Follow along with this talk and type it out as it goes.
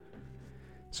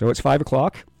So it's 5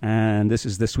 o'clock, and this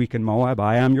is This Week in Moab.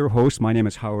 I am your host. My name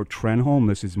is Howard Trenholm.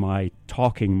 This is my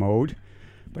talking mode,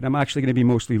 but I'm actually going to be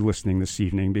mostly listening this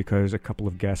evening because a couple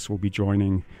of guests will be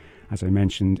joining, as I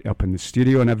mentioned, up in the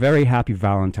studio. And a very happy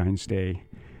Valentine's Day.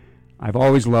 I've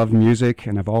always loved music,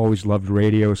 and I've always loved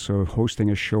radio, so hosting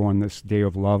a show on this day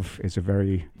of love is a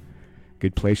very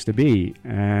good place to be.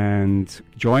 And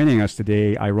joining us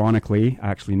today, ironically,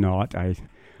 actually not, I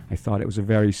thought it was a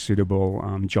very suitable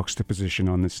juxtaposition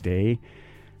on this day.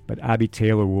 But Abby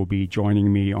Taylor will be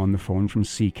joining me on the phone from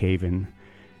Seacaven.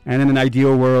 And in an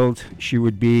ideal world, she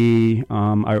would be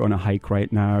out on a hike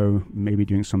right now, maybe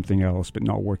doing something else, but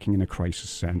not working in a crisis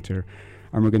center.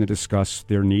 And we're going to discuss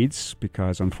their needs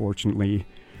because, unfortunately,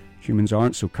 humans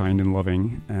aren't so kind and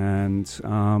loving.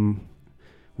 And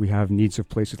we have needs of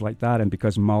places like that. And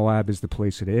because Moab is the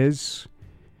place it is,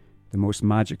 the most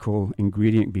magical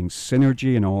ingredient being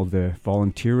synergy and all the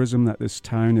volunteerism that this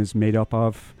town is made up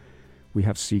of, we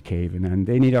have Seacaven, and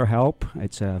they need our help.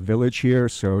 It's a village here,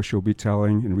 so she'll be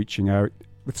telling and reaching out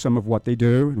with some of what they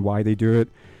do and why they do it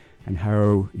and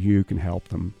how you can help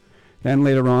them. Then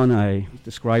later on, I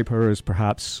describe her as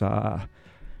perhaps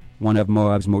one of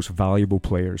Moab's most valuable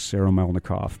players, Sarah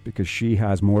Melnikoff, because she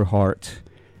has more heart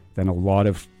than a lot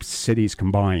of cities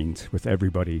combined with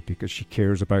everybody, because she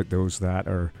cares about those that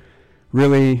are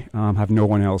really have no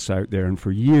one else out there. And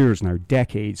for years now,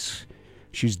 decades,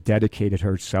 she's dedicated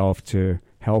herself to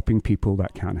helping people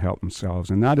that can't help themselves.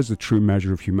 And that is the true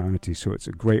measure of humanity. So it's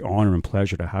a great honor and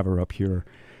pleasure to have her up here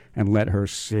and let her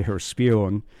say her spiel.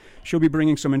 And she'll be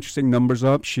bringing some interesting numbers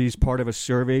up. She's part of a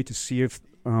survey to see if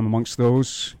amongst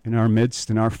those in our midst,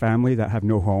 in our family, that have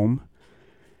no home.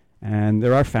 And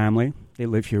they're our family. They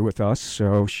live here with us,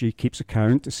 so she keeps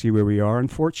account to see where we are.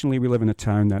 Unfortunately, we live in a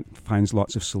town that finds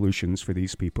lots of solutions for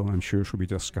these people. I'm sure she'll be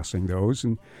discussing those,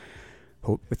 and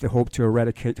with the hope to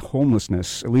eradicate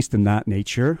homelessness, at least in that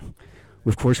nature.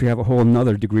 Of course, we have a whole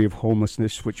another degree of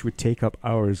homelessness, which would take up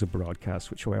hours of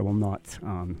broadcast, which I will not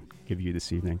give you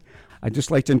this evening. I'd just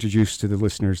like to introduce to the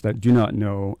listeners that do not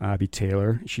know Abby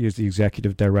Taylor. She is the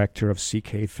executive director of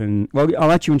Seacaven. Well, I'll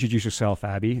let you introduce yourself,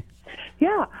 Abby.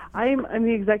 Yeah, I'm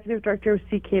the executive director of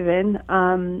Seacaven.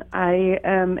 I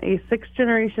am a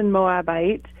sixth-generation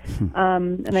Moabite,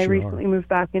 and I recently moved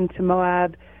back into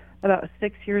Moab about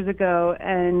 6 years ago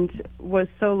and was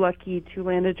so lucky to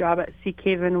land a job at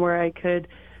Seacaven where I could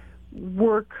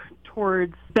work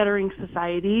towards bettering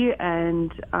society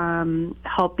and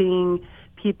helping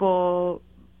people,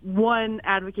 one,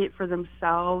 advocate for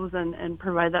themselves and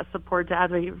provide that support to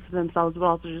advocate for themselves, but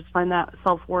also just find that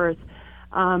self-worth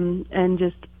and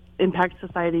just impact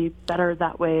society better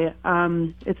that way.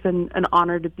 It's been an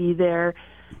honor to be there,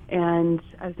 and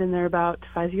I've been there about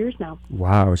 5 years now.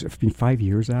 Wow, it's been 5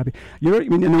 years, Abby. In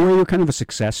a way, you're kind of a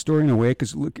success story in a way,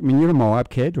 because look, you're a Moab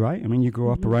kid, right? You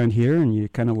grew up around here, and you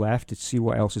kind of left to see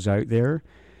what else is out there.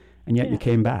 And yet you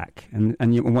came back, and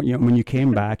when you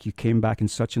came back in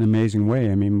such an amazing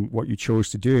way. What you chose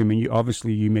to do.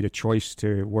 You made a choice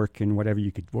to work in whatever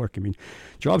you could work.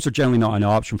 Jobs are generally not an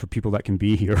option for people that can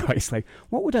be here. Right? It's like,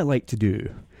 what would I like to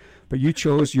do? But you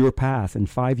chose your path in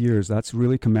 5 years. That's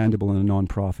really commendable in a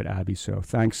nonprofit, Abby. So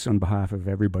thanks on behalf of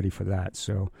everybody for that.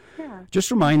 So just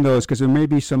remind those, because there may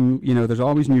be some, there's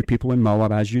always new people in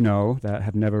Moab, as you know, that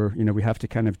have never, we have to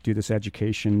kind of do this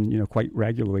education, quite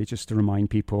regularly, just to remind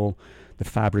people the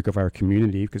fabric of our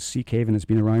community, because Seacaven has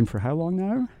been around for how long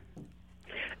now?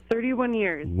 31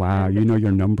 years. Wow, you know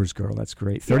your numbers, girl. That's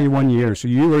great. 31 years. So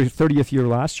you were 30th year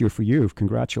last year for you.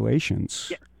 Congratulations.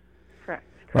 Yeah.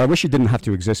 Well, I wish it didn't have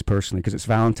to exist personally, because it's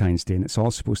Valentine's Day and it's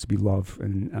all supposed to be love.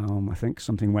 And I think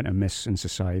something went amiss in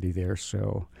society there.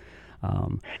 So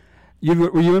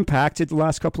were you impacted the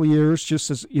last couple of years?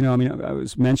 Just as, I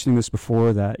was mentioning this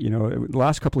before that, the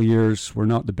last couple of years were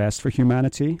not the best for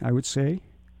humanity, I would say.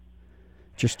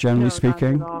 Just generally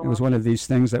speaking, it was one of these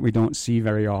things that we don't see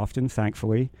very often,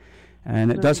 thankfully.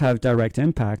 And it does have direct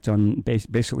impact on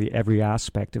basically every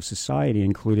aspect of society,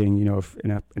 including, if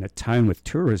in a town with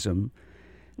tourism,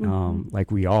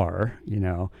 like we are,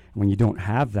 when you don't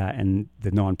have that and the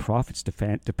nonprofits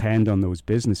depend on those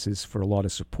businesses for a lot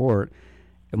of support,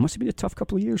 it must have been a tough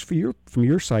couple of years from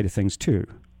your side of things too.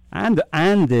 And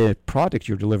the product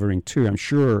you're delivering too. I'm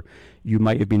sure you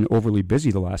might have been overly busy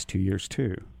the last 2 years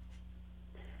too.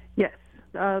 Yes.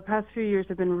 The past few years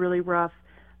have been really rough.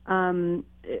 It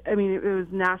was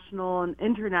national and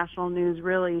international news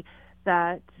really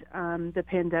that the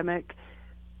pandemic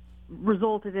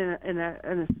resulted in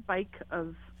a spike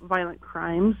of violent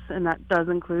crimes, and that does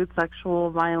include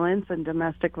sexual violence and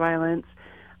domestic violence.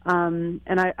 And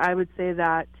I would say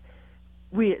that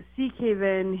we at Sea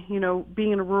Haven,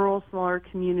 being in a rural, smaller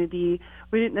community,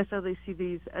 we didn't necessarily see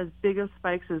these as big of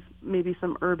spikes as maybe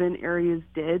some urban areas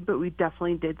did, but we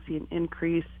definitely did see an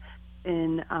increase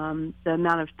in the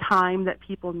amount of time that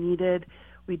people needed.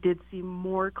 We did see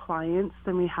more clients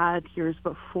than we had years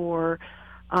before,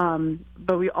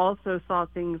 but we also saw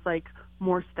things like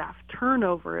more staff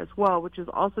turnover as well, which has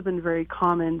also been very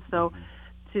common. So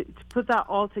to put that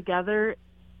all together,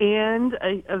 and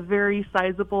a very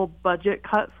sizable budget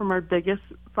cut from our biggest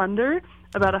funder,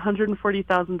 about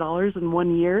 $140,000 in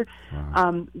 1 year.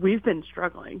 Wow. We've been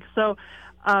struggling. So,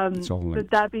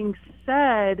 but that being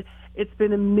said, it's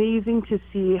been amazing to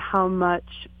see how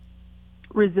much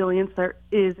resilience there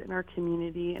is in our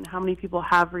community and how many people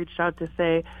have reached out to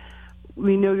say,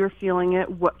 we know you're feeling it,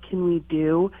 what can we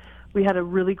do? We had a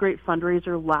really great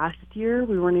fundraiser last year.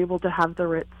 We weren't able to have the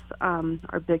Ritz,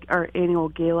 our annual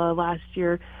gala last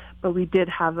year, but we did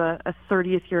have a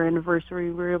 30th year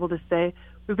anniversary. We were able to say,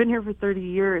 we've been here for 30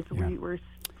 years. Yeah. We're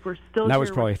still and that here.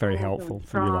 was probably very helpful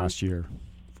for you last year,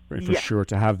 for sure,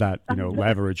 to have that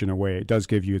leverage in a way. It does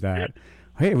give you that.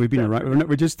 Hey, we've been around.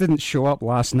 We just didn't show up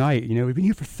last night. We've been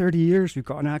here for 30 years. We've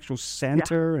got an actual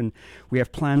center, and we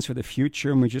have plans for the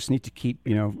future, and we just need to keep,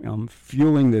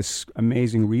 fueling this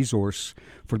amazing resource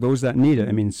for those that need it.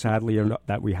 I mean, sadly,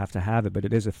 that we have to have it, but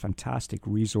it is a fantastic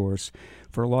resource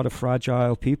for a lot of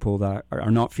fragile people that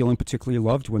are not feeling particularly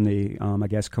loved when they,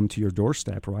 come to your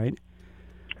doorstep, right?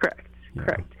 Correct. Yeah.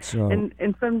 Correct. So,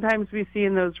 and sometimes we see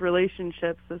in those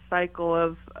relationships a cycle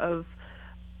of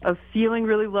feeling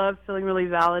really loved, feeling really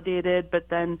validated, but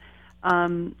then,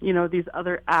 these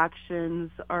other actions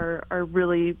are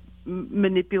really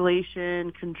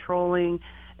manipulation, controlling,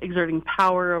 exerting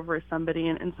power over somebody.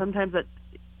 And sometimes that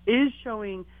is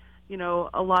showing,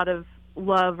 a lot of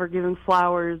love or giving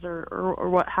flowers or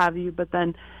what have you, but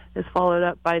then is followed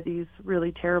up by these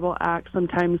really terrible acts.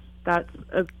 Sometimes that's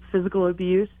a physical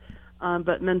abuse,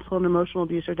 but mental and emotional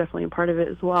abuse are definitely a part of it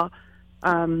as well.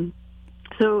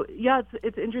 So yeah,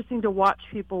 it's interesting to watch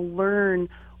people learn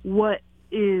what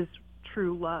is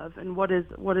true love and what is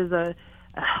a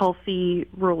healthy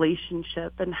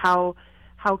relationship, and how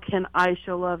can I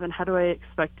show love and how do I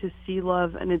expect to see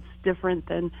love. And it's different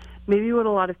than maybe what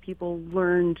a lot of people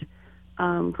learned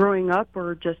growing up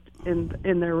or just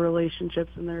in their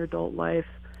relationships in their adult life.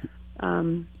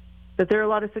 But there are a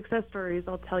lot of success stories,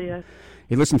 I'll tell you.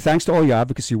 Hey, listen, thanks to all your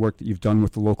advocacy work that you've done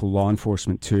with the local law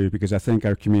enforcement too, because I think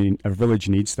our community, our village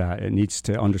needs that. It needs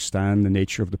to understand the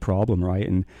nature of the problem, right,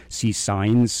 and see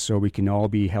signs so we can all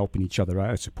be helping each other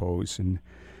out, I suppose, and,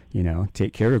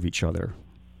 take care of each other.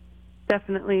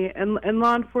 Definitely. And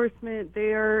law enforcement,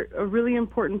 they are a really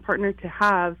important partner to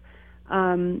have,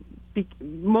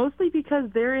 mostly because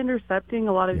they're intercepting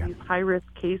a lot of these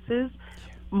high-risk cases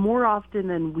more often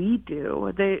than we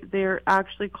do. They're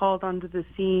actually called onto the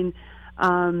scene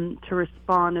to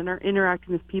respond and are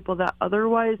interacting with people that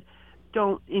otherwise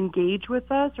don't engage with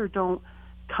us or don't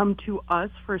come to us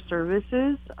for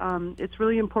services. It's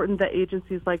really important that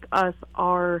agencies like us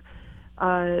are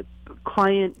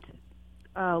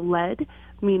client-led,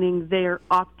 meaning they're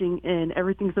opting in.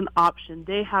 Everything's an option.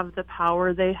 They have the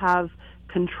power. They have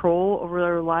control over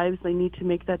their lives. They need to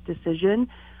make that decision.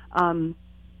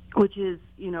 Which is,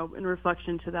 in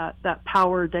reflection to that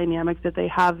power dynamic that they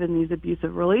have in these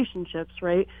abusive relationships,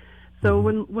 right? So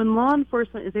when law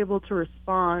enforcement is able to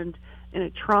respond in a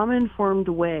trauma-informed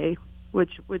way,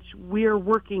 which we are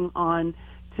working on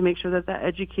to make sure that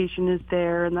education is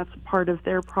there and that's part of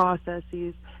their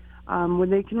processes, when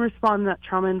they can respond in that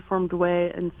trauma-informed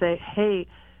way and say, hey,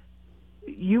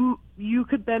 you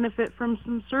could benefit from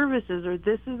some services, or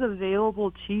this is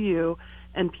available to you,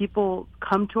 and people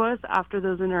come to us after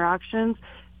those interactions,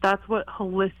 that's what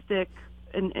holistic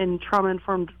and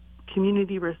trauma-informed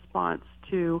community response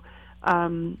to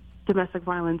domestic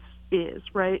violence is,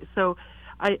 right? So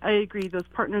I agree. Those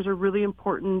partners are really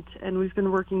important, and we've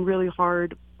been working really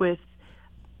hard with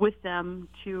them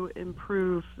to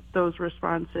improve those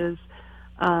responses.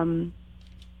 That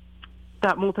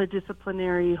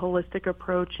multidisciplinary, holistic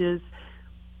approach is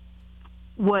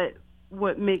what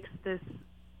makes this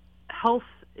health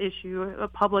issue, a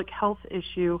public health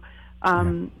issue,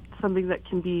 something that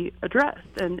can be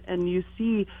addressed. And you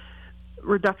see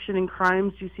reduction in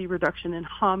crimes, you see reduction in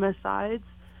homicides.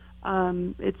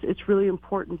 It's really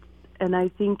important. And I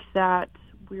think that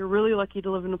we're really lucky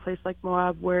to live in a place like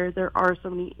Moab where there are so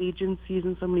many agencies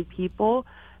and so many people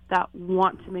that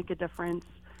want to make a difference.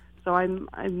 So I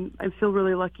feel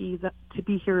really lucky to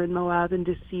be here in Moab and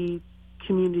to see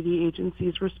community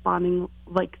agencies responding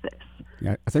like this.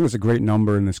 Yeah, I think it's a great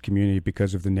number in this community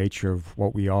because of the nature of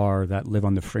what we are, that live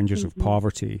on the fringes of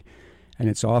poverty. And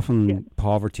it's often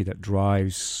poverty that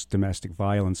drives domestic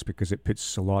violence because it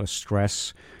puts a lot of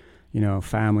stress,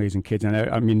 families and kids. And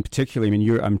I mean,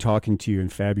 particularly, I'm talking to you in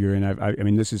February, and I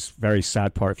mean, this is a very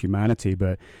sad part of humanity,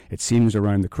 but it seems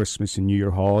around the Christmas and New Year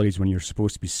holidays when you're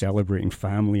supposed to be celebrating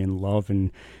family and love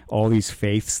and all these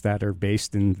faiths that are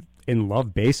based in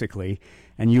love, basically.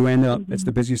 And you end up, it's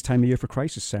the busiest time of year for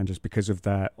crisis centers because of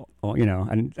that,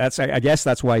 and I guess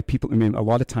that's why people, a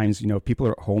lot of times, people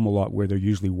are at home a lot where they're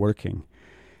usually working.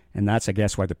 And that's, I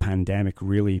guess, why the pandemic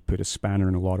really put a spanner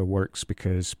in a lot of works,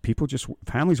 because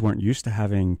families weren't used to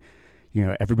having,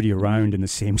 everybody around in the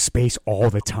same space all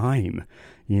the time.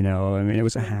 It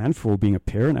was a handful being a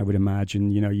parent, I would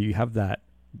imagine. You have that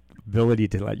ability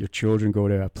to let your children go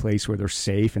to a place where they're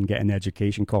safe and get an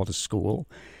education called a school.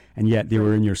 And yet they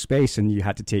were in your space and you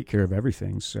had to take care of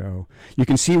everything. So you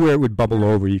can see where it would bubble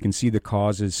over. You can see the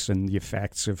causes and the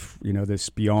effects of, this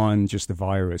beyond just the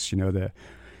virus, the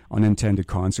unintended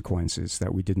consequences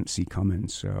that we didn't see coming.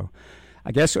 So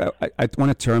I guess I want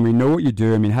to turn, we know what you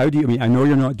do. How do you, I know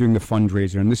you're not doing the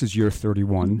fundraiser, and this is year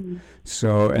 31.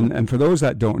 So, and for those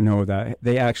that don't know that,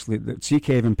 the Sea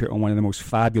Haven put on one of the most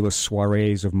fabulous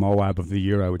soirees of Moab of the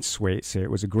year, I would say. It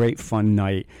was a great fun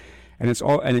night. And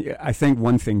I think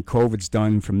one thing COVID's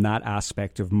done from that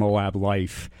aspect of Moab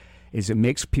life is it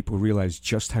makes people realize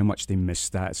just how much they miss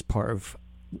that as part of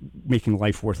making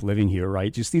life worth living here,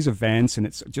 right? Just these events, and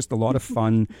it's just a lot of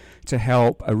fun to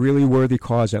help a really worthy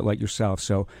cause out like yourself.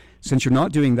 So since you're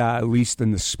not doing that, at least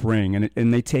in the spring,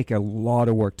 and they take a lot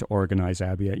of work to organize,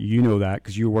 Abby. You know that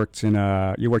because you worked in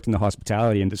the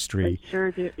hospitality industry. I sure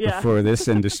do. Yeah. Before this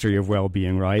industry of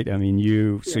well-being, right?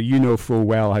 So you know full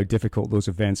well how difficult those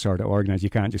events are to organize. You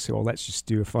can't just say, "Oh, let's just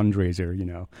do a fundraiser,"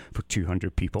 for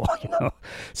 200 people,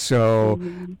 So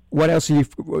what else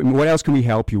can we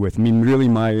help you with? Really,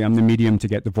 I'm the medium to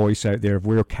get the voice out there of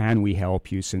where can we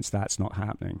help you, since that's not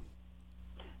happening.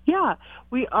 Yeah,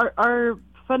 our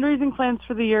fundraising plans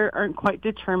for the year aren't quite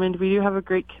determined. We do have a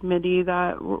great committee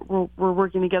that we're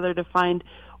working together to find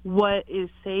what is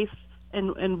safe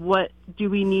and what do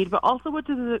we need, but also what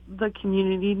does the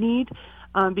community need.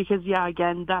 Because,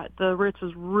 again, the Ritz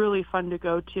was really fun to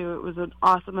go to. It was an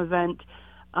awesome event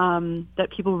that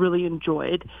people really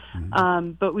enjoyed.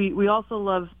 But we also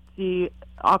love the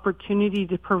opportunity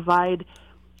to provide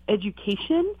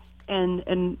education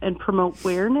and promote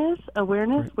awareness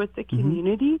Great. with the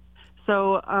community.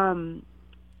 So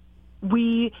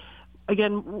we're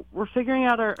figuring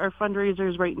out our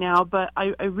fundraisers right now, but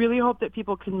I really hope that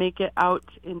people can make it out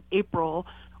in April.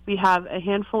 We have a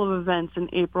handful of events in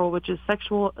April, which is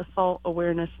Sexual Assault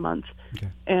Awareness Month. Okay.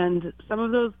 And some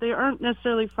of those, they aren't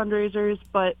necessarily fundraisers,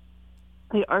 but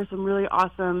they are some really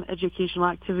awesome educational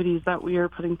activities that we are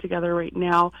putting together right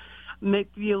now. It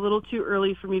might be a little too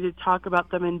early for me to talk about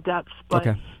them in depth, but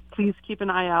please keep an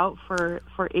eye out for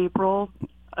April.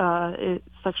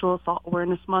 Sexual Assault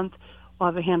Awareness Month. We'll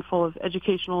have a handful of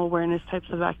educational awareness types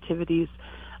of activities.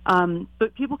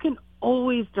 But people can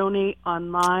always donate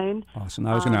online. Awesome.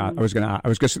 I was going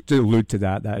to allude to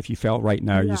that if you felt right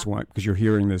now you just want, because you're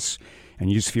hearing this and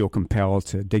you just feel compelled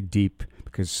to dig deep,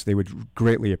 because they would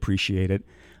greatly appreciate it.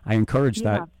 I encourage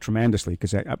that tremendously,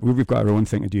 because we've got our own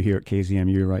thing to do here at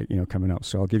KZMU, right? Coming up.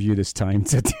 So I'll give you this time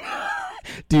to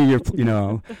do your,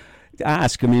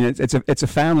 ask. It's a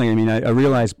family. I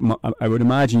realize, I would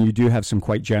imagine you do have some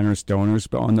quite generous donors,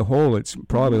 but on the whole, it's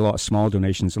probably a lot of small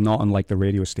donations, and not unlike the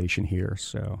radio station here.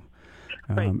 So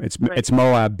it's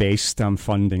Moab based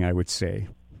funding, I would say,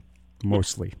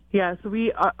 mostly. Yeah. So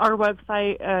our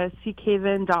website,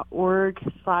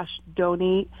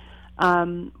 seekhaven.org/donate.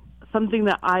 Something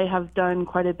that I have done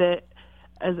quite a bit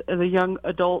as a young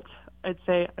adult. I'd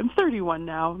say I'm 31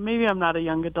 now. Maybe I'm not a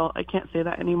young adult. I can't say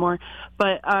that anymore.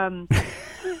 But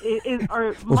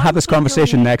we'll have this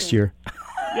conversation next year.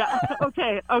 Yeah.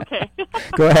 Okay.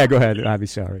 Go ahead, Abby.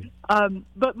 Sorry.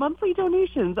 But monthly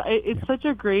donations, it's such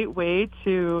a great way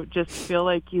to just feel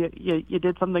like you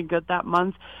did something good that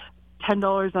month.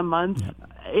 $10 a month,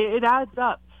 it adds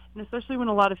up. And especially when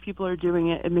a lot of people are doing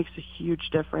it, it makes a huge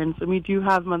difference. And we do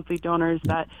have monthly donors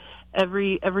that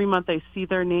every month I see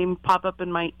their name pop up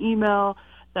in my email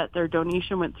that their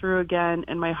donation went through again,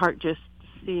 and my heart just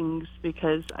sings,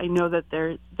 because I know that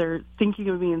they're thinking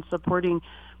of me and supporting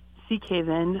Sea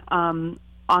Haven on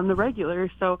the regular.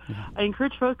 So I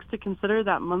encourage folks to consider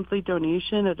that monthly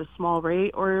donation at a small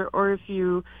rate, or if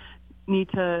you need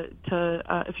to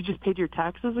if you just paid your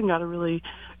taxes and got a really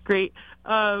great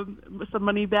some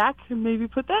money back, and maybe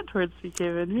put that towards Sea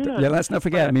Haven. Yeah, let's not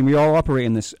forget. We all operate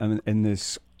in this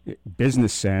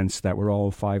business sense that we're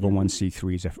all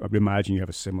 501c3s. I would imagine you have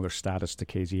a similar status to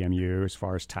KZMU as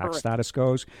far as tax status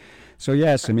goes. So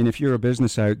yes, I mean, if you're a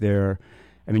business out there,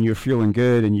 I mean, you're feeling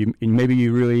good, and maybe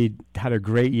you really had a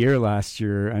great year last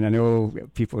year. And I know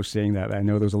people are saying that. I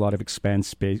know there's a lot of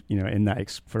expense, in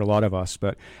that for a lot of us.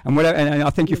 But and I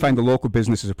think you find the local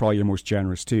businesses are probably your most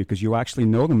generous too, because you actually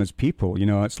know them as people.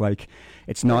 It's like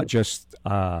it's not just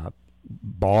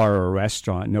bar or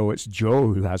restaurant. No, it's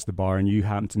Joe who has the bar, and you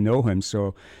happen to know him.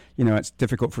 So, it's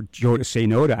difficult for Joe to say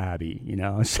no to Abby.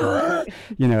 So,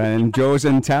 and Joe's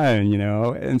in town.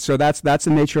 And so that's the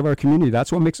nature of our community.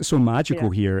 That's what makes it so magical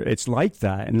here. It's like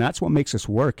that, and that's what makes us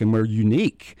work, and we're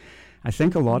unique. I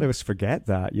think a lot of us forget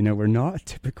that. We're not a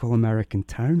typical American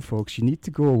town, folks. You need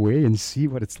to go away and see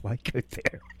what it's like out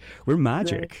there. We're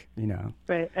magic.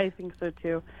 Right. I think so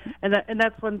too, and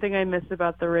that's one thing I miss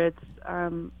about the Ritz.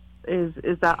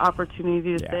 Is that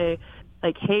opportunity to say,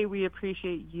 like, hey, we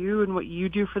appreciate you and what you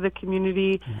do for the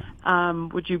community.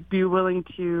 Would you be willing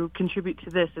to contribute to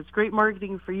this? It's great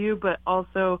marketing for you, but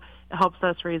also it helps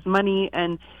us raise money.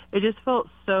 And it just felt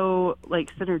so, like,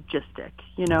 synergistic.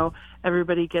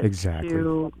 Everybody gets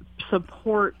to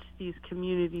support these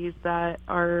communities that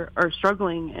are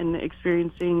struggling and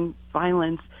experiencing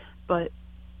violence. But,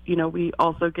 we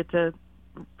also get to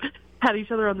pat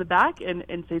each other on the back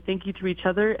and say thank you to each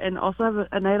other, and also have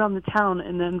a night on the town.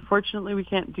 And then unfortunately we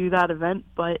can't do that event,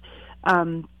 but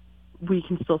we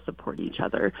can still support each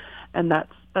other, and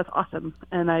that's awesome.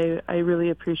 And I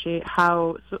really appreciate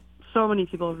how so many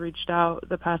people have reached out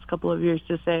the past couple of years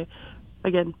to say,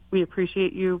 again, we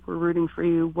appreciate you, we're rooting for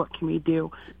you, what can we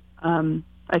do?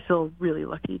 I feel really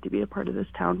lucky to be a part of this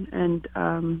town, and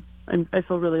I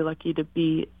feel really lucky to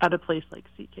be at a place like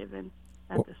Seahaven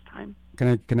at this time.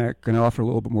 Can I offer a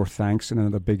little bit more thanks and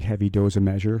another big heavy dose of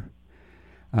measure?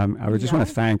 I would just want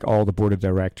to thank all the board of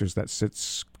directors that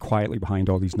sits quietly behind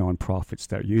all these nonprofits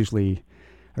that usually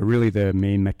are really the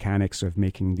main mechanics of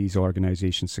making these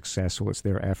organizations successful. It's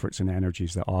their efforts and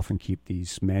energies that often keep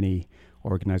these many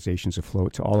organizations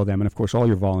afloat. To all of them, and of course all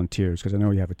your volunteers, because I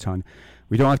know you have a ton.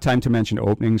 We don't have time to mention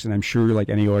openings, and I'm sure like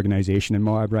any organization in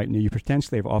Moab right now, you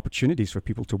potentially have opportunities for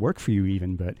people to work for you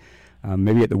even, but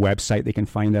maybe at the website they can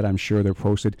find that. I'm sure they're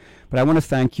posted. But I want to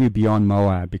thank you beyond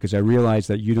Moab, because I realize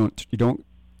that you don't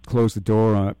close the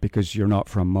door on it because you're not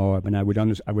from Moab, and I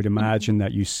would imagine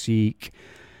that you seek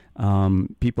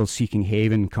people seeking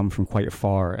haven come from quite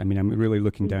far. I mean, I'm really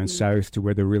looking down south to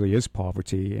where there really is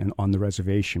poverty and on the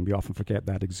reservation. We often forget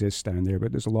that exists down there,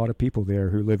 but there's a lot of people there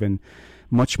who live in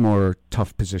much more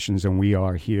tough positions than we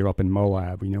are here up in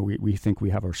Moab. We think we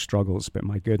have our struggles, but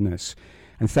my goodness.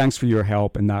 And thanks for your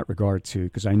help in that regard too,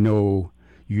 because I know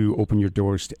you open your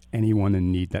doors to anyone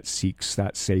in need that seeks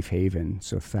that safe haven.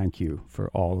 So thank you for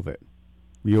all of it.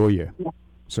 We owe you. Yeah.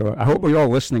 So I hope we're all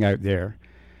listening out there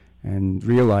and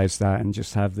realize that, and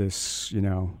just have this,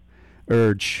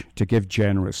 urge to give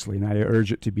generously. And I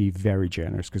urge it to be very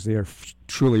generous, because they are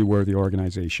truly worthy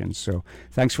organizations. So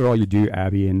thanks for all you do,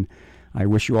 Abby, and I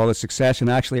wish you all the success, and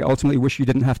actually ultimately wish you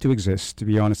didn't have to exist, to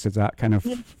be honest. It's that kind of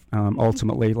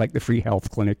ultimately like the free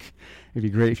health clinic. It'd be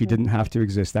great if you didn't have to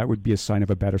exist. That would be a sign of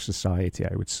a better society,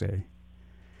 I would say.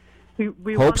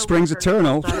 We Hope springs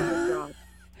eternal.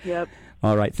 Yep.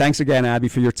 All right. Thanks again, Abby,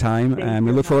 for your time. And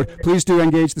we look forward. Please do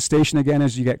engage the station again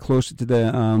as you get closer to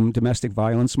the Domestic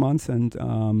Violence Month. And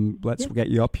let's get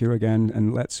you up here again,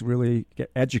 and let's really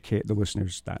educate the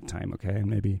listeners that time, okay? And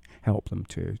maybe help them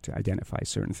to identify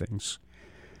certain things.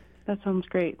 That sounds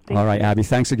great. All right, Abby.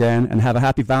 Thanks again. And have a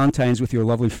happy Valentine's with your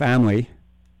lovely family.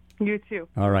 You too.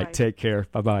 All right. Bye. Take care.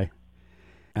 Bye-bye.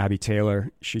 Abby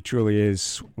Taylor, she truly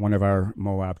is one of our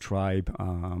Moab tribe.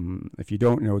 If you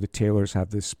don't know, the Taylors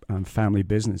have this family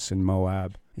business in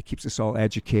Moab. It keeps us all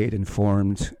educated,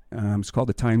 informed. It's called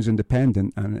the Times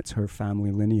Independent, and it's her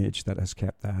family lineage that has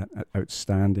kept that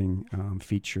outstanding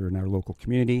feature in our local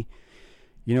community.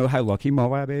 You know how lucky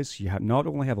Moab is? You not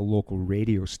only have a local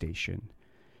radio station,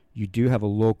 you do have a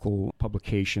local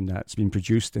publication that's been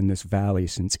produced in this valley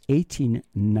since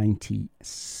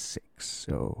 1896.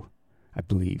 So I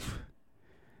believe.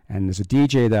 And there's a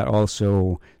DJ that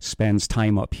also spends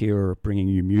time up here bringing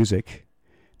you music.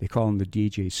 They call him the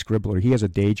DJ Scribbler. He has a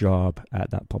day job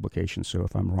at that publication, so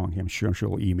if I'm wrong, I'm sure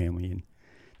he'll email me and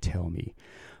tell me.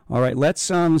 All right, let's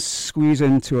squeeze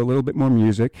into a little bit more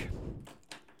music.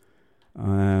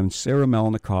 Sarah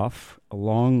Melnikoff,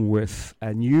 along with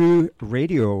a new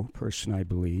radio person, I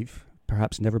believe,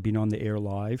 perhaps never been on the air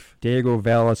live, Diego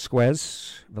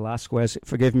Velasquez.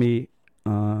 Forgive me,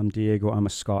 Diego, I'm a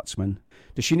Scotsman.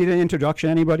 Does she need an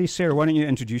introduction, anybody? Sarah, why don't you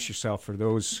introduce yourself for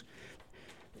those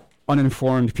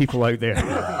uninformed people out there?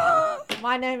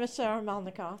 My name is Sarah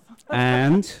Melnikoff.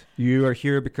 And you are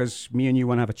here because me and you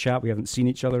want to have a chat. We haven't seen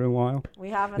each other in a while. We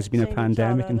haven't. There's been a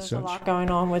pandemic and There's such. a lot going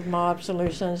on with Moab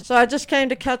Solutions. So I just came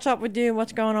to catch up with you.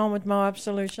 What's going on with Moab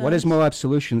Solutions? What is Moab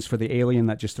Solutions for the alien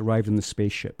that just arrived in the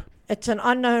spaceship? It's an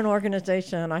unknown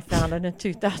organization. I founded in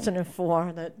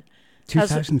 2004.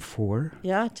 2004?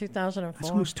 Yeah, 2004.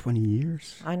 That's almost 20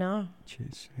 years. I know.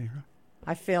 Jeez, Sarah.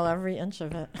 I feel every inch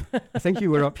of it. I think you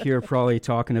were up here probably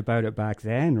talking about it back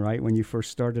then, right, when you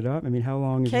first started up? I mean, how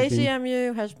long have you been?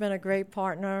 KZMU has been a great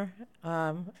partner.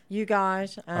 You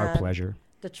guys. And Our pleasure.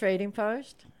 The Trading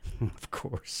Post. Of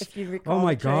course. If you recall. Oh,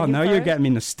 my God. Now you're getting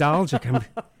me nostalgic.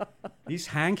 These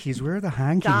hankies, where are the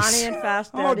hankies? Donnie and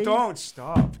Fast Eddie. Oh, don't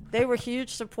stop. They were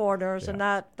huge supporters, and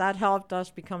that helped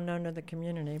us become known to the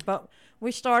community. But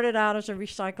we started out as a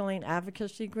recycling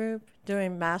advocacy group,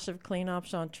 doing massive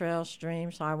cleanups on trails,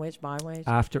 streams, highways, byways.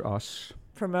 After us.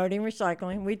 Promoting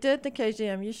recycling. We did the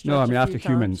KZMU stretch. No, I mean a after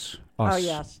few humans. times. Us. Oh,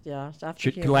 yes. After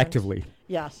humans. Collectively.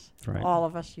 Yes. Right. All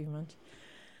of us humans.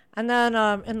 And then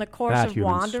in the course Bad of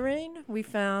humans. wandering, we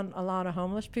found a lot of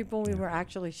homeless people we were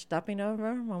actually stepping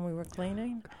over when we were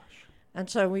cleaning. And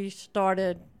so we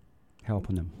started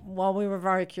helping them. Well, we were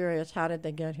very curious. How did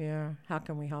they get here? How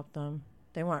can we help them?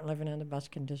 They weren't living in the best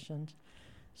conditions.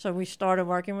 So we started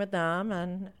working with them,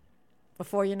 and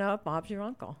before you know it, Bob's your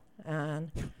uncle.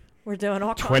 And we're doing all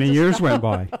kinds of 20 years stuff. went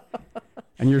by.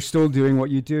 And you're still doing what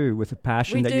you do with the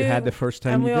passion that you had the first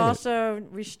time and you did it. we also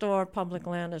restore public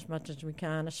land as much as we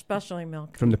can, especially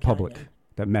Milk From the Creek public Canyon.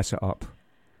 that mess it up.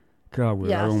 God,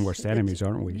 we're our own worst enemies,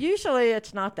 aren't we? Usually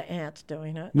it's not the ants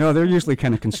doing it. No, they're usually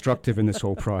kind of constructive in this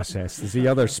whole process. There's the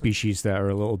other species that are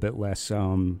a little bit less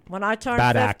when I turned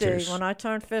bad 50, actors. When I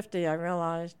turned 50, I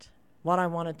realized what I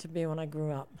wanted to be when I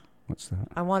grew up. What's that?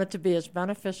 I wanted to be as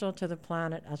beneficial to the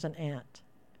planet as an ant.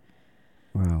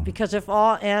 Wow. Because if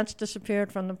all ants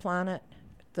disappeared from the planet,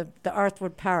 the Earth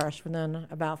would perish within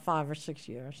about 5 or 6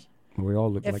 years. We all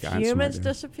look like ants. If humans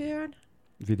disappeared,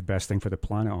 it'd be the best thing for the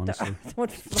planet, honestly. the Earth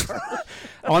would flourish.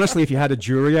 Honestly, if you had a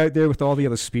jury out there with all the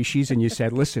other species and you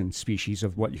said, listen, species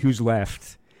of who's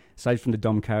left, aside from the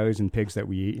dumb cows and pigs that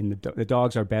we eat, and the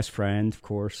dog's our best friend, of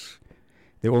course.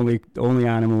 The only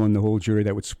animal in the whole jury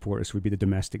that would support us would be the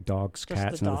domestic dogs, Just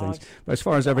cats, the and other dogs. things. But as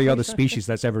far as every other species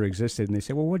that's ever existed, and they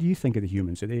say, well, what do you think of the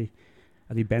humans? Are they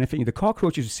benefiting? The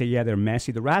cockroaches would say, yeah, they're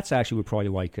messy. The rats actually would probably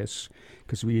like us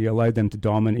because we allowed them to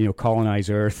dominate, colonize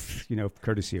Earth,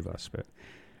 courtesy of us. But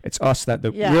it's us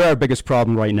we're our biggest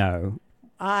problem right now.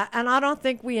 And I don't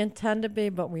think we intend to be,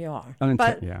 but we are.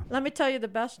 But let me tell you the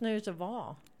best news of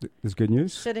all. There's good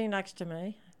news? Sitting next to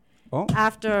me. Oh.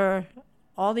 After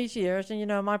all these years,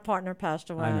 and my partner passed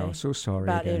away. I know, so sorry.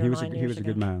 About 8 he or was 9 he years was a ago.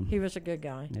 good man. He was a good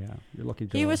guy. Yeah, you're lucky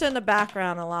girl. He was in the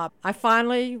background a lot. I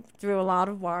finally, through a lot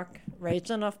of work,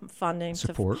 raised enough funding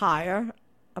Support. to hire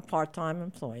a part-time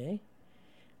employee.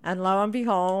 And lo and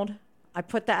behold, I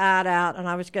put the ad out, and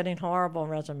I was getting horrible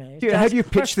resumes. How do you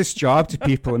pitch this job to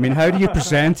people? I mean, how do you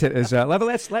present it as a level?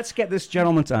 Let's get this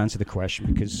gentleman to answer the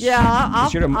question because you're a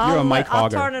mic hogger. I'll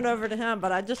turn it over to him,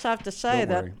 but I just have to say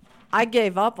that I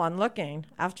gave up on looking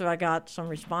after I got some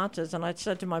responses, and I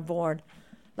said to my board,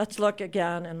 let's look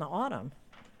again in the autumn.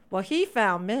 Well, he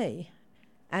found me,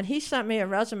 and he sent me a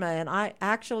resume, and I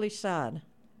actually said,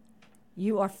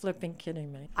 you are flipping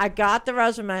kidding me. I got the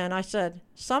resume, and I said,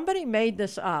 somebody made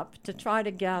this up to try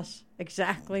to guess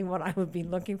exactly what I would be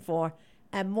looking for,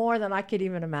 and more than I could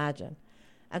even imagine.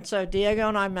 And so Diego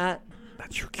and I met.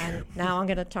 That's your cue. And now I'm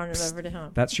going to turn it over to him.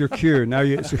 That's your cue. Now,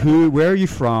 where are you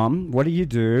from? What do you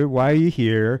do? Why are you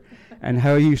here? And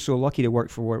how are you so lucky to work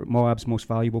for Moab's most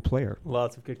valuable player?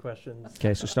 Lots of good questions.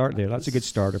 Okay, so start there. That's a good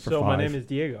starter for 5. So my name is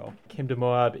Diego. Came to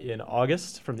Moab in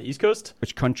August from the East Coast.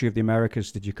 Which country of the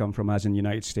Americas did you come from, as in the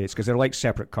United States? Because they're like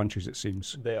separate countries, it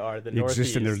seems. They are the they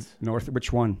Northeast. Exist in the north.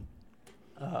 Which one?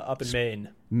 Up in Maine.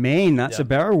 Maine, that's a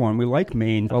better one. We like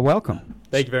Maine. Well, welcome.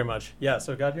 Thank you very much. Yeah,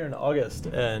 so I got here in August,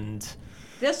 and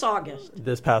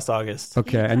this past August.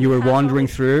 Okay, and you were wandering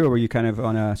through, or were you kind of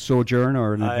on a sojourn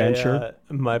or an adventure?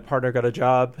 My partner got a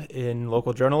job in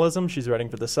local journalism. She's writing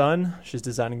for The Sun. She's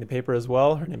designing the paper as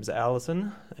well. Her name is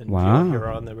Allison, and wow. You hear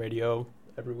her on the radio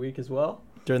every week as well.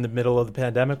 During the middle of the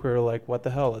pandemic, we were like, what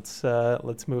the hell?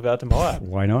 Let's move out to Moab.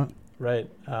 Why not? Right.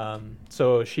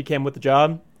 So she came with the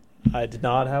job. I did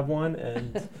not have one,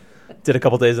 and did a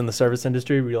couple days in the service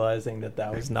industry, realizing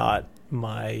that was not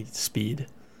my speed.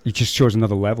 You just chose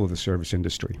another level of the service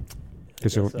industry.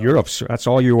 Because that's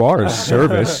all you are is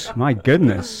service. My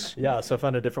goodness. Yeah, so I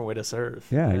found a different way to serve.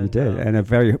 Yeah, you did. And a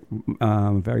very,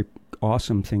 very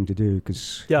awesome thing to do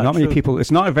because not many people,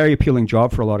 it's not a very appealing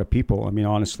job for a lot of people. I mean,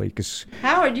 honestly, because...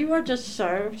 Howard, you were just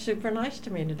so super nice to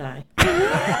me today.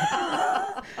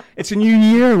 It's a new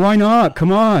year. Why not?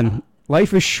 Come on.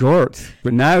 Life is short.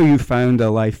 But now you've found a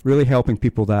life really helping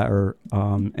people that are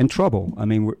in trouble. I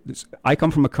mean, I come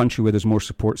from a country where there's more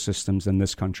support systems than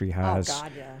this country has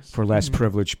for less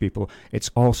privileged people.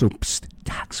 It's also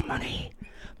tax money.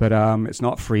 But it's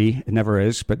not free. It never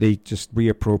is. But they just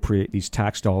reappropriate these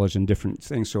tax dollars in different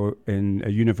things. So in a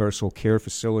universal care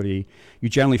facility, you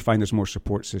generally find there's more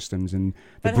support systems.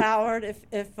 But Howard, if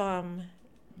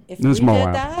we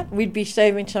did that, we'd be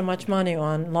saving so much money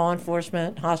on law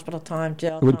enforcement, hospital time,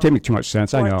 jail time. It wouldn't make too much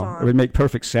sense. I know. Time. It would make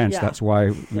perfect sense. Yeah. That's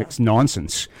why it's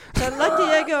nonsense. So let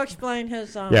Diego explain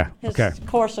his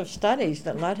course of studies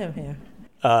that led him here.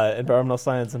 Environmental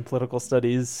science and political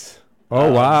studies.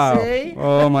 Oh, wow. See?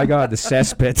 Oh, my God, the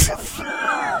cesspit.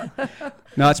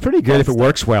 No, it's pretty good if it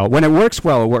works well. When it works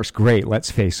well, it works great,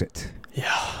 let's face it. Yeah,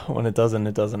 when it doesn't,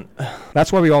 it doesn't.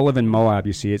 That's why we all live in Moab,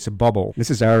 you see. It's a bubble. This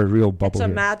is our real bubble. It's a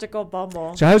here. magical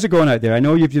bubble. So how's it going out there? I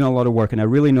know you've done a lot of work, and I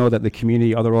really know that the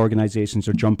community, other organizations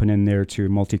are jumping in there to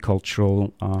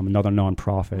Multicultural, another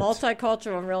nonprofit.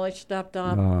 Multicultural really stepped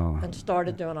up and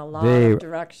started doing a lot of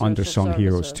directions. Undersung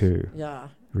heroes, too. Yeah.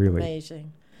 Really.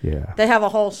 Amazing. Yeah. They have a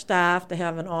whole staff. They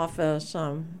have an office.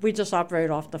 We just operate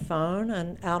off the phone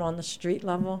and out on the street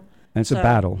level. And it's a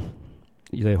battle.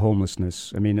 The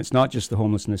homelessness. I mean, it's not just the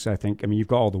homelessness, I think. I mean, you've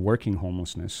got all the working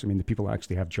homelessness. I mean, the people who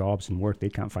actually have jobs and work, they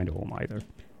can't find a home either.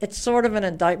 It's sort of an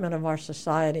indictment of our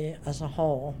society as a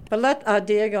whole. But let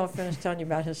Diego finish telling you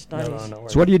about his studies. No,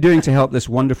 so what are you doing to help this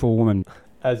wonderful woman?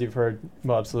 As you've heard,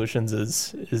 Moab Solutions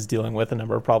is dealing with a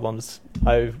number of problems.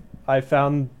 I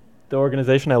found the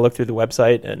organization. I looked through the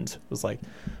website and was like,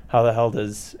 how the hell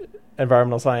does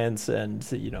environmental science and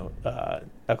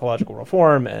ecological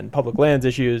reform and public lands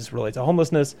issues relate to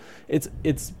homelessness?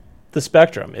 It's the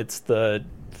spectrum. It's the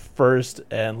first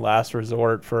and last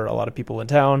resort for a lot of people in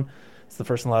town. It's the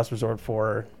first and last resort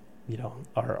for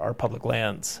our public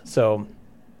lands. So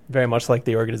very much like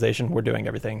the organization, we're doing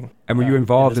everything. And were you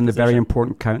involved in the very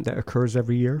important count that occurs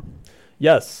every year?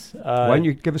 Yes. Why don't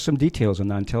you give us some details on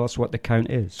that and tell us what the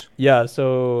count is? Yeah,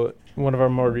 so one of our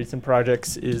more recent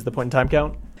projects is the point-in-time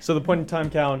count. So the point-in-time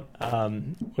count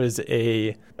was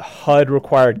a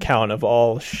HUD-required count of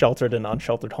all sheltered and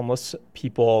unsheltered homeless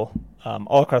people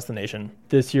all across the nation.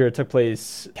 This year it took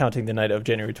place counting the night of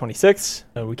January 26th.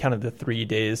 We counted the 3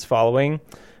 days following,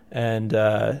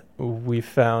 and we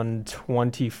found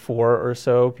 24 or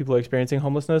so people experiencing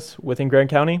homelessness within Grand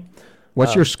County.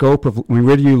 What's your scope of,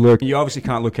 where do you look? You obviously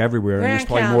can't look everywhere, and there's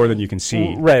probably more than you can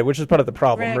see. Right, which is part of the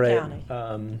problem, Grand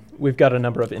right? We've got a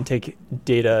number of intake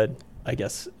data,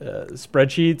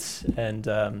 spreadsheets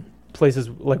and places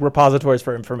like repositories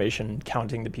for information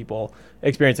counting the people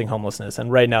experiencing homelessness. And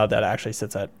right now that actually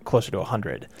sits at closer to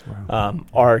 100. Wow.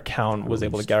 Our count was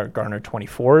able to garner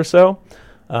 24 or so.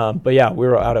 But yeah, we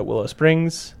were out at Willow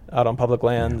Springs, out on public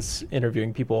lands,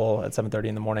 interviewing people at 7:30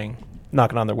 in the morning,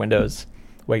 knocking on their windows,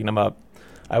 waking them up.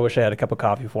 I wish I had a cup of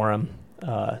coffee for them.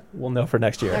 We'll know for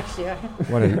next year.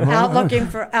 Out looking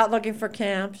for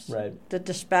camps. Right. The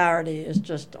disparity is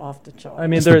just off the chart. I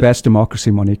mean, it's the best democracy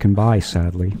money can buy,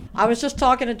 sadly. I was just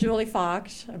talking to Julie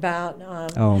Fox about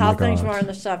how things were in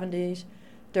the 70s.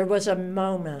 There was a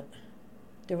moment,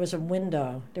 there was a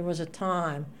window, there was a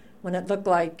time when it looked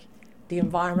like the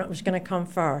environment was going to come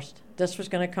first. This was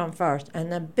going to come first.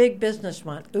 And then big business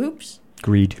went, oops.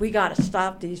 Greed. We got to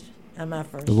stop these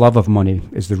MFers. The love of money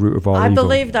is the root of all evil. I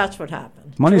believe that's what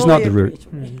happened. Money's not the root.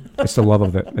 It's the love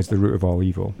of it. It's the root of all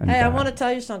evil. Hey, I want to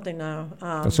tell you something now.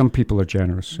 Some people are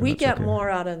generous. So we get more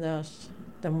out of this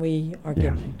than we are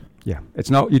giving. Yeah. It's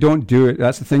not, you don't do it.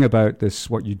 That's the thing about this,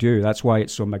 what you do. That's why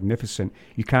it's so magnificent.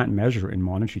 You can't measure it in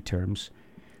monetary terms.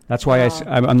 That's why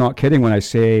I'm not kidding when I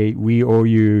say we owe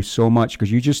you so much, because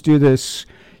you just do this,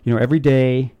 every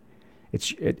day.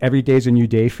 Every day is a new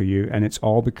day for you, and it's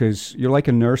all because you're like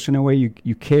a nurse in a way.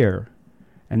 You care,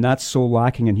 and that's so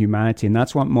lacking in humanity, and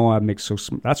that's what Moab makes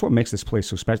that's what makes this place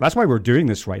so special. That's why we're doing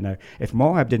this right now. If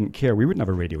Moab didn't care, we wouldn't have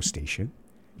a radio station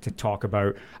to talk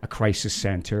about a crisis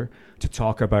center, to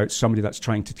talk about somebody that's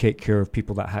trying to take care of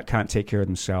people that can't take care of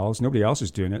themselves. Nobody else is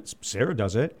doing it. Sarah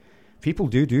does it. People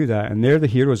do that, and they're the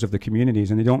heroes of the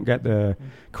communities, and they don't get the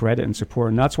credit and support.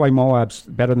 And that's why Moab's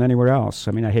better than anywhere else.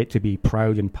 I mean, I hate to be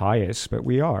proud and pious, but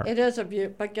we are. It is a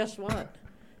beauty, but guess what?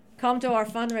 Come to our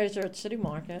fundraiser at City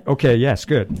Market. Okay, yes,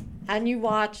 good. And you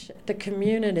watch, the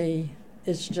community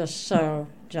is just so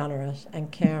generous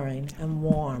and caring and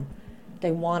warm.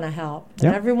 They want to help.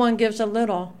 And everyone gives a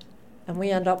little, and we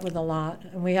end up with a lot,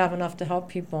 and we have enough to help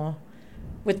people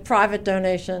with private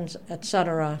donations,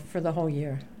 etc., for the whole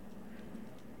year.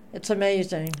 It's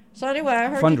amazing. So anyway, I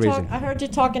heard you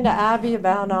talking to Abby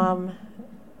about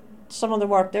some of the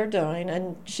work they're doing,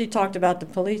 and she talked about the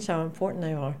police, how important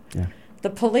they are. Yeah. The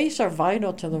police are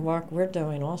vital to the work we're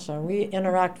doing also. We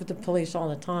interact with the police all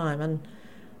the time, and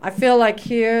I feel like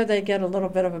here they get a little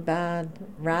bit of a bad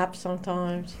rap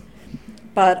sometimes.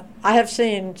 But I have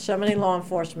seen so many law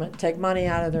enforcement take money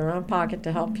out of their own pocket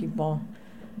to help people.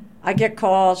 I get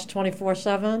calls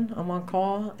 24/7. I'm on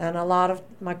call, and a lot of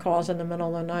my calls in the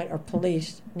middle of the night are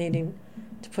police needing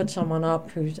to put someone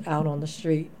up who's out on the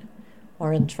street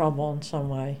or in trouble in some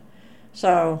way.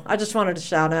 So I just wanted to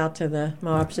shout out to the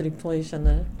Moab City Police and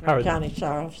the Grand County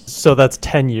Sheriffs. So that's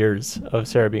 10 years of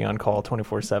Sarah being on call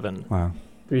 24/7. Wow.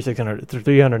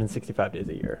 365 days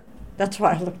a year. That's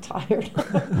why I look tired.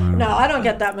 No, I don't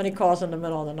get that many calls in the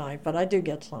middle of the night, but I do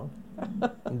get some.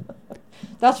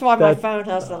 That's why my phone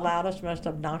has the loudest, most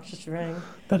obnoxious ring.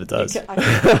 That it does.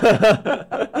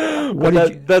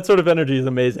 That sort of energy is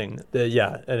amazing.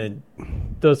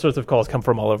 Those sorts of calls come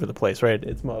from all over the place, right?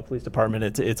 It's Moab Police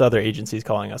Department. It's other agencies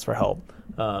calling us for help.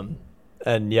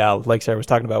 And yeah, like Sarah was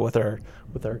talking about with our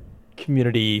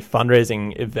community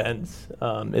fundraising events,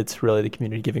 it's really the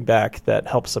community giving back that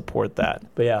helps support that.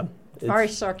 But yeah, it's very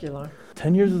circular.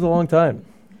 10 years is a long time.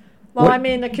 Well, I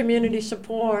mean, the community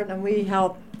support, and we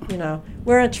help,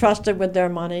 we're entrusted with their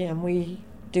money, and we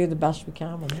do the best we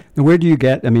can with it. Now, where do you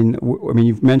get,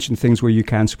 you've mentioned things where you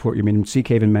can support.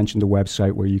 CK even mentioned the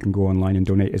website where you can go online and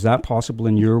donate. Is that possible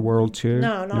in your world too?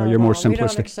 No, you're more simplistic. We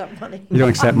don't accept money. You don't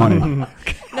accept money?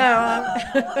 No.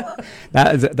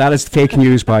 That is fake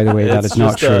news, by the way. That is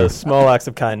not true. Small acts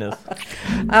of kindness.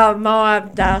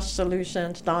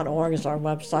 Moab-solutions.org is our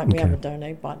website. Okay. We have a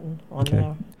donate button on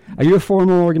there. Are you a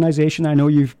formal organization? I know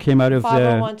you came out of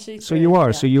 501c3. So you are.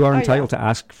 Yeah. So you are entitled to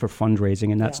ask for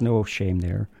fundraising, and that's no shame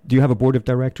there. Do you have a board of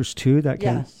directors too?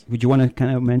 Yes. Would you want to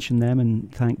kind of mention them and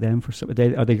thank them for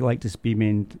something? Are they like to be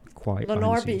made quiet?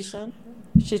 Lenore Beeson.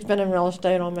 She's been in real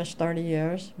estate almost 30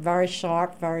 years. Very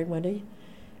sharp, very witty.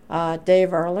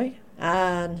 Dave Early.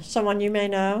 And someone you may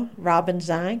know, Robin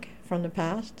Zank from the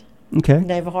past. Okay.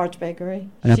 Naval Hearts Bakery.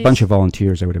 And a bunch of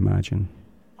volunteers, I would imagine.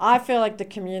 I feel like the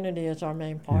community is our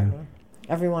main partner.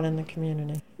 Yeah. Everyone in the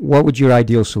community. What would your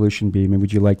ideal solution be?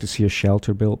 Would you like to see a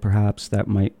shelter built, perhaps, that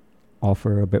might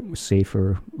offer a bit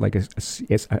safer, like a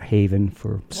haven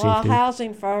for safety? Well,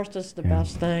 housing first is the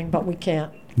best thing, but we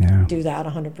can't do that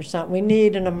 100%. We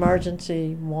need an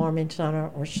emergency warming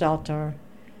center or shelter,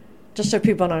 just so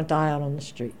people don't die out on the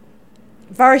street.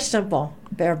 Very simple,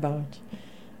 bare bones.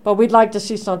 But we'd like to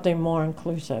see something more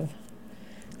inclusive.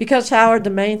 Because, Howard, the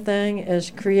main thing is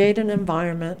create an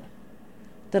environment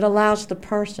that allows the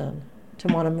person to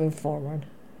want to move forward,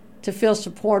 to feel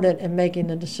supported in making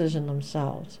the decision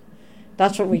themselves.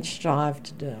 That's what we strive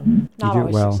to do. Not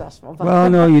always successful. But well,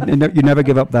 no, you never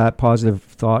give up that positive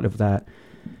thought of that.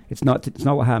 It's not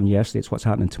what happened yesterday, it's what's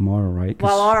happening tomorrow, right?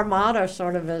 Well, our motto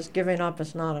sort of is giving up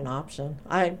is not an option.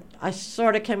 I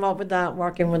sort of came up with that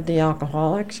working with the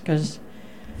alcoholics, because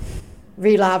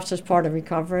relapse is part of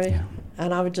recovery. Yeah.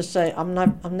 And I would just say, I'm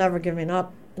never giving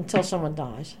up until someone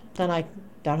dies. Then I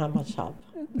don't have much help.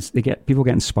 People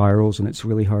get in spirals, and it's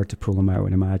really hard to pull them out.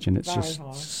 And imagine it's very just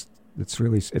hard.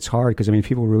 It's hard because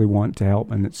people really want to help,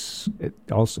 and it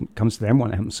also comes to them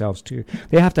wanting to help themselves too.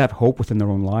 They have to have hope within their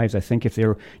own lives. I think if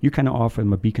you kind of offer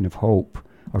them a beacon of hope,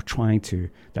 or trying to,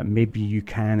 that maybe you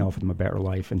can offer them a better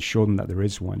life and show them that there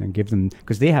is one, and give them,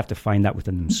 because they have to find that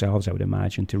within themselves, I would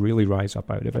imagine, to really rise up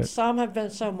out of it. Some have been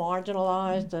so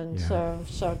marginalized and so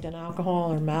soaked in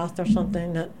alcohol or meth or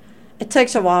something that it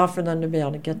takes a while for them to be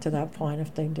able to get to that point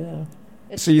if they do.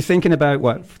 So you're thinking about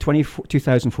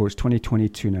 2004 is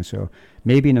 2022 now, so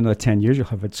maybe in another 10 years you'll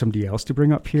have somebody else to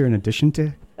bring up here in addition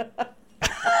to...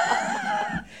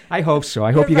 I hope so.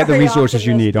 I hope you get the resources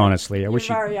you need, honestly. You're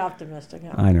very optimistic.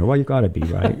 I know. Well, you've got to be,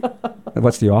 right?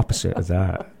 What's the opposite of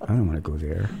that? I don't want to go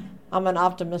there. I'm an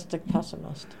optimistic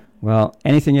pessimist. Well,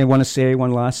 anything you want to say?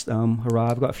 One last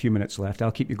hurrah. I've got a few minutes left.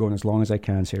 I'll keep you going as long as I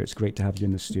can, Sarah. It's great to have you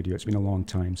in the studio. It's been a long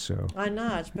time, so... I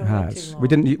know. It's been way too long. We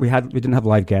didn't have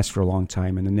live guests for a long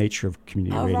time, and the nature of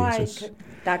community radio is...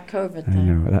 That COVID thing. I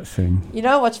know, that thing. You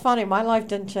know what's funny? My life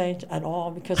didn't change at all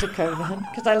because of COVID,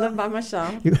 because I live by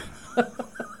myself.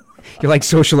 You're like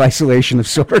social isolation of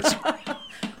sorts.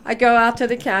 I go out to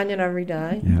the canyon every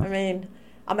day. Yeah.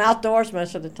 I'm outdoors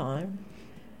most of the time.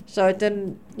 So it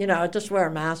didn't, just wear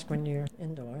a mask when you're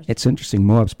indoors. It's interesting.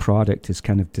 Moab's product is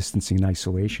kind of distancing and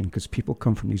isolation, because people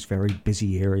come from these very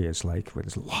busy areas, like where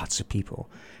there's lots of people.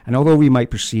 And although we might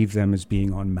perceive them as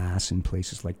being en masse in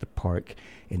places like the park,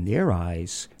 in their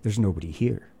eyes, there's nobody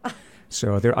here.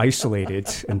 So they're isolated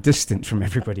and distant from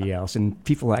everybody else. And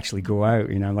people actually go out,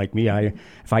 like me,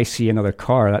 if I see another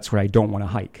car, that's where I don't want to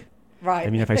hike. Right. I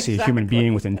mean, if I see a human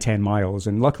being within 10 miles,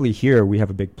 and luckily here we have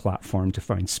a big platform to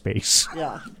find space.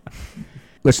 Yeah.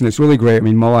 Listen, it's really great. I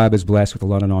mean, Moab is blessed with a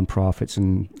lot of nonprofits,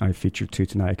 and I featured two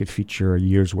tonight. I could feature a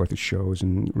year's worth of shows,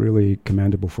 and really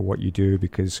commendable for what you do,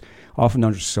 because often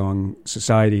undersung,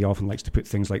 society often likes to put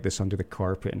things like this under the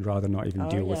carpet and rather not even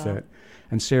deal with it.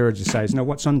 And Sarah decides, no,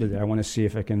 what's under there? I want to see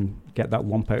if I can get that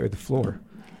lump out of the floor.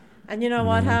 And you know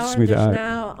what, Howard? There's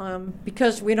now,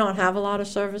 because we don't have a lot of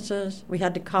services, we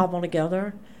had to cobble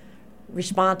together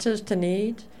responses to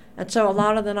needs. And so a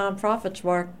lot of the nonprofits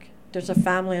work. There's a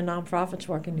family of nonprofits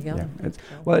working together. Yeah,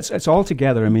 it's all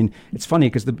together. I mean, it's funny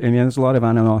because there's a lot of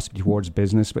animosity towards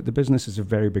business, but the business is a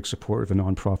very big supporter of the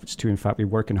nonprofits too. In fact, we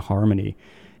work in harmony.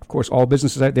 Of course, all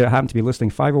businesses out there happen to be listing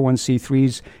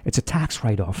 501c3s. It's a tax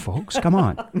write-off, folks. Come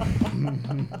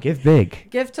on. Give big.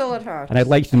 Give till it hurts. And I'd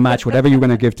like to match whatever you're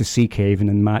going to give to Sea Cave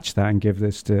and match that and give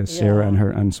this to Sarah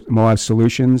and Moab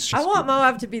Solutions. I want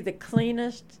Moab to be the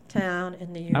cleanest town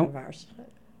in the universe.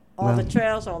 All the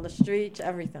trails, all the streets,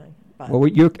 everything. But well,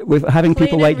 with having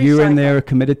people like you in there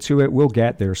committed to it, we'll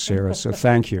get there, Sarah. So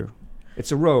thank you.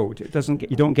 It's a road.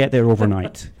 You don't get there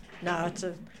overnight. No, it's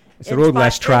a road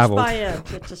less traveled.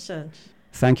 It's a cinch.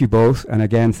 Thank you both, and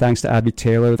again, thanks to Abby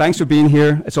Taylor. Thanks for being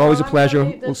here. It's always a pleasure.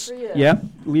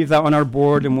 Leave that on our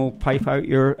board, and we'll pipe out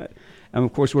your. And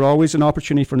of course, we're always an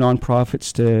opportunity for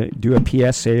nonprofits to do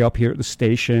a PSA up here at the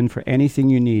station for anything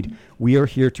you need. We are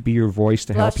here to be your voice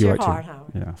to help you out too.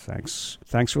 Howard. Yeah, thanks.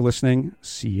 Thanks for listening.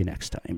 See you next time.